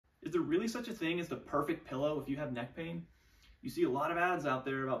Is there really such a thing as the perfect pillow if you have neck pain? You see a lot of ads out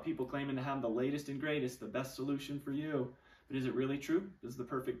there about people claiming to have the latest and greatest, the best solution for you. But is it really true? Does the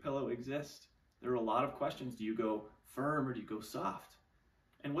perfect pillow exist? There are a lot of questions. Do you go firm or do you go soft?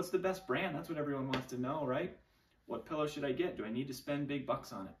 And what's the best brand? That's what everyone wants to know, right? What pillow should I get? Do I need to spend big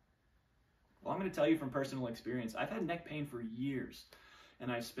bucks on it? Well, I'm going to tell you from personal experience. I've had neck pain for years,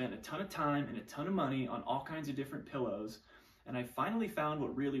 and I've spent a ton of time and a ton of money on all kinds of different pillows, and I finally found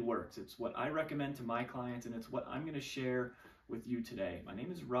what really works. It's what I recommend to my clients, and it's what I'm going to share with you today. My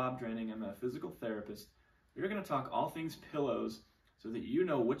name is Rob Drenning. I'm a physical therapist. We're going to talk all things pillows so that you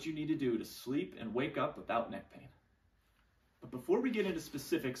know what you need to do to sleep and wake up without neck pain. But before we get into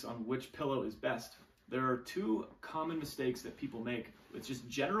specifics on which pillow is best, there are two common mistakes that people make. It's just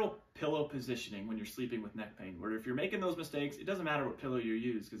general pillow positioning when you're sleeping with neck pain, where if you're making those mistakes, it doesn't matter what pillow you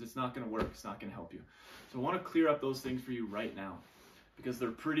use because it's not going to work, it's not going to help you. So I want to clear up those things for you right now because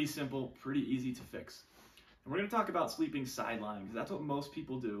they're pretty simple, pretty easy to fix. And we're going to talk about sleeping sideline because that's what most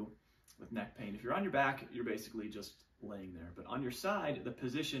people do with neck pain. If you're on your back, you're basically just laying there. But on your side, the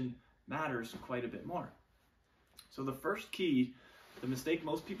position matters quite a bit more. So the first key, the mistake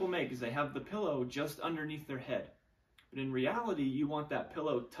most people make, is they have the pillow just underneath their head. But in reality, you want that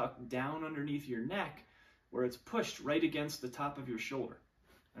pillow tucked down underneath your neck where it's pushed right against the top of your shoulder.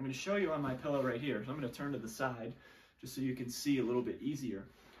 I'm going to show you on my pillow right here. So I'm going to turn to the side just so you can see a little bit easier.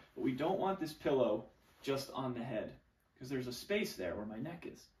 But we don't want this pillow just on the head because there's a space there where my neck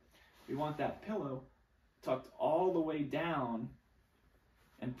is. We want that pillow tucked all the way down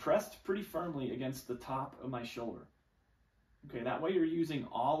and pressed pretty firmly against the top of my shoulder. Okay, that way you're using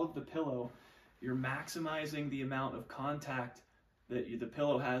all of the pillow. You're maximizing the amount of contact that the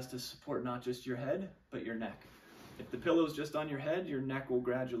pillow has to support not just your head, but your neck. If the pillow's just on your head, your neck will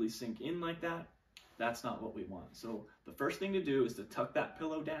gradually sink in like that. That's not what we want. So the first thing to do is to tuck that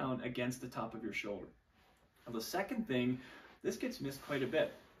pillow down against the top of your shoulder. Now the second thing, this gets missed quite a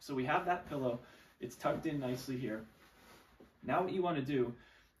bit. So we have that pillow, it's tucked in nicely here. Now what you want to do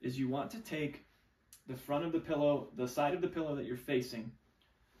is you want to take the front of the pillow, the side of the pillow that you're facing,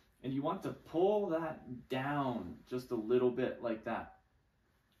 and you want to pull that down just a little bit like that.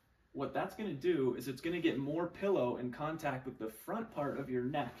 What that's going to do is it's going to get more pillow in contact with the front part of your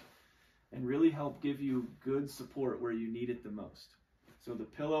neck and really help give you good support where you need it the most. So the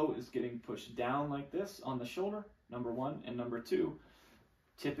pillow is getting pushed down like this on the shoulder, number one, and number two,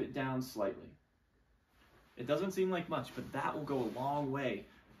 tip it down slightly. It doesn't seem like much, but that will go a long way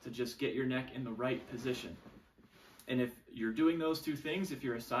to just get your neck in the right position. And if you're doing those two things, if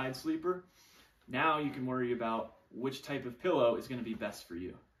you're a side sleeper, now you can worry about which type of pillow is going to be best for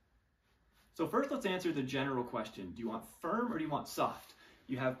you. So first let's answer the general question. Do you want firm or do you want soft?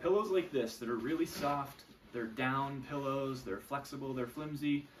 You have pillows like this that are really soft, they're down pillows, they're flexible, they're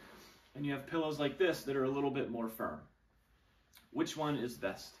flimsy, and you have pillows like this that are a little bit more firm. Which one is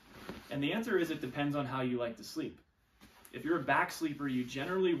best? And the answer is it depends on how you like to sleep. If you're a back sleeper, you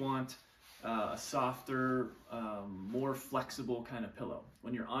generally want a softer, more flexible kind of pillow.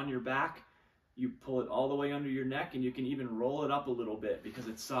 When you're on your back, you pull it all the way under your neck and you can even roll it up a little bit because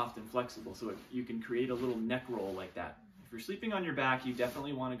it's soft and flexible. So you can create a little neck roll like that. If you're sleeping on your back, you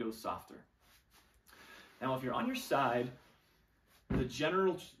definitely want to go softer. Now, if you're on your side, the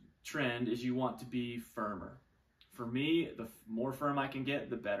general trend is you want to be firmer. For me, the more firm I can get,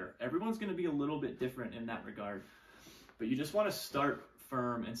 the better. Everyone's going to be a little bit different in that regard, but you just want to start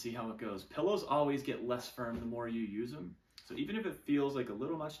firm and see how it goes. Pillows always get less firm the more you use them. So even if it feels like a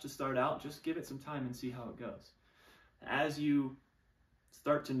little much to start out, just give it some time and see how it goes. As you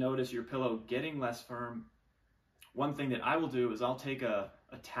start to notice your pillow getting less firm, one thing that I will do is I'll take a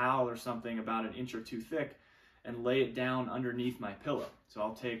towel or something about an inch or two thick and lay it down underneath my pillow. So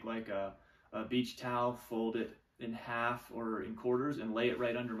I'll take like a beach towel, fold it in half or in quarters and lay it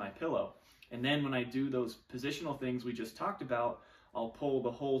right under my pillow. And then when I do those positional things we just talked about, I'll pull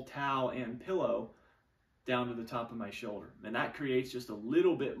the whole towel and pillow down to the top of my shoulder. And that creates just a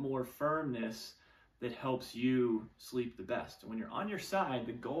little bit more firmness that helps you sleep the best. When you're on your side,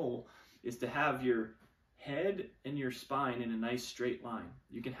 the goal is to have your head and your spine in a nice straight line.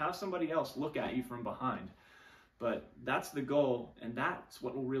 You can have somebody else look at you from behind, but that's the goal, and that's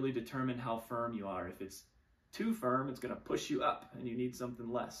what will really determine how firm you are. If it's too firm, it's going to push you up and you need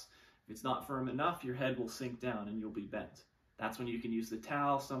something less. If it's not firm enough, your head will sink down and you'll be bent. That's when you can use the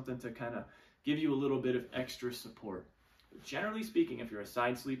towel, something to kind of give you a little bit of extra support. But generally speaking, if you're a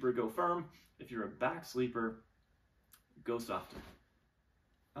side sleeper, go firm. If you're a back sleeper, go softer.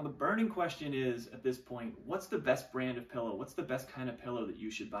 Now the burning question is, at this point, what's the best brand of pillow? What's the best kind of pillow that you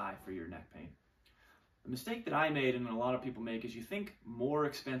should buy for your neck pain? The mistake that I made and a lot of people make is you think more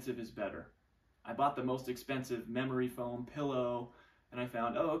expensive is better. I bought the most expensive memory foam pillow and I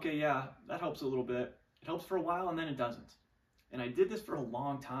found, oh, okay, yeah, that helps a little bit. It helps for a while and then it doesn't. And I did this for a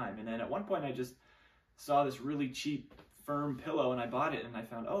long time. And then at one point I just saw this really cheap, firm pillow and I bought it and I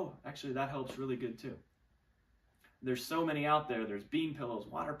found, oh, actually that helps really good too. There's so many out there. There's bean pillows,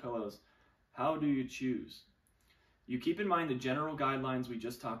 water pillows. How do you choose? You keep in mind the general guidelines we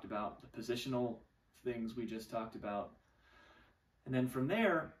just talked about, the positional things we just talked about. And then from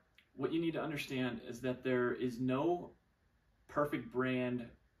there, what you need to understand is that there is no perfect brand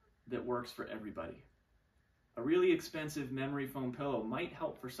that works for everybody. A really expensive memory foam pillow might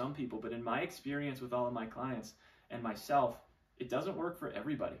help for some people, but in my experience with all of my clients and myself, it doesn't work for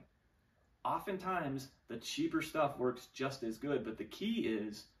everybody. Oftentimes, the cheaper stuff works just as good, but the key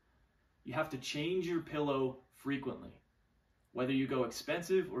is you have to change your pillow frequently, whether you go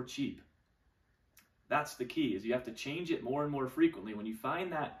expensive or cheap. That's the key, is you have to change it more and more frequently. When you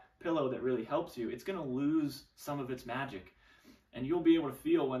find that pillow that really helps you, it's going to lose some of its magic, and you'll be able to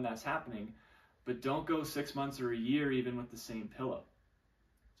feel when that's happening, but don't go 6 months or a year even with the same pillow.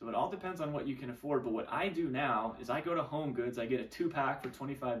 So it all depends on what you can afford, but what I do now is I go to Home Goods, I get a 2-pack for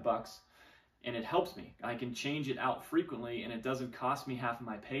 25 bucks, and it helps me. I can change it out frequently, and it doesn't cost me half of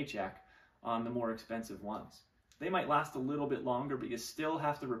my paycheck on the more expensive ones. They might last a little bit longer, but you still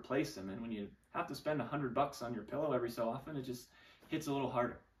have to replace them, and when you have to spend 100 bucks on your pillow every so often, it just hits a little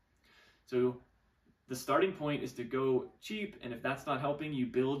harder. So the starting point is to go cheap, and if that's not helping, you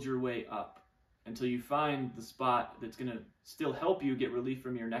build your way up until you find the spot that's going to still help you get relief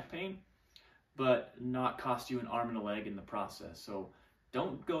from your neck pain, but not cost you an arm and a leg in the process. So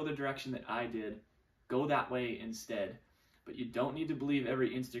don't go the direction that I did. Go that way instead. But you don't need to believe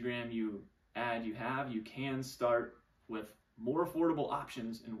every Instagram ad you have. You can start with more affordable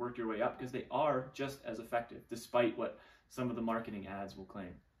options and work your way up, because they are just as effective, despite what some of the marketing ads will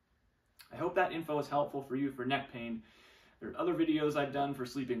claim. I hope that info is helpful for you for neck pain. There are other videos I've done for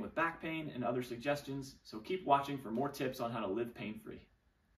sleeping with back pain and other suggestions, so keep watching for more tips on how to live pain-free.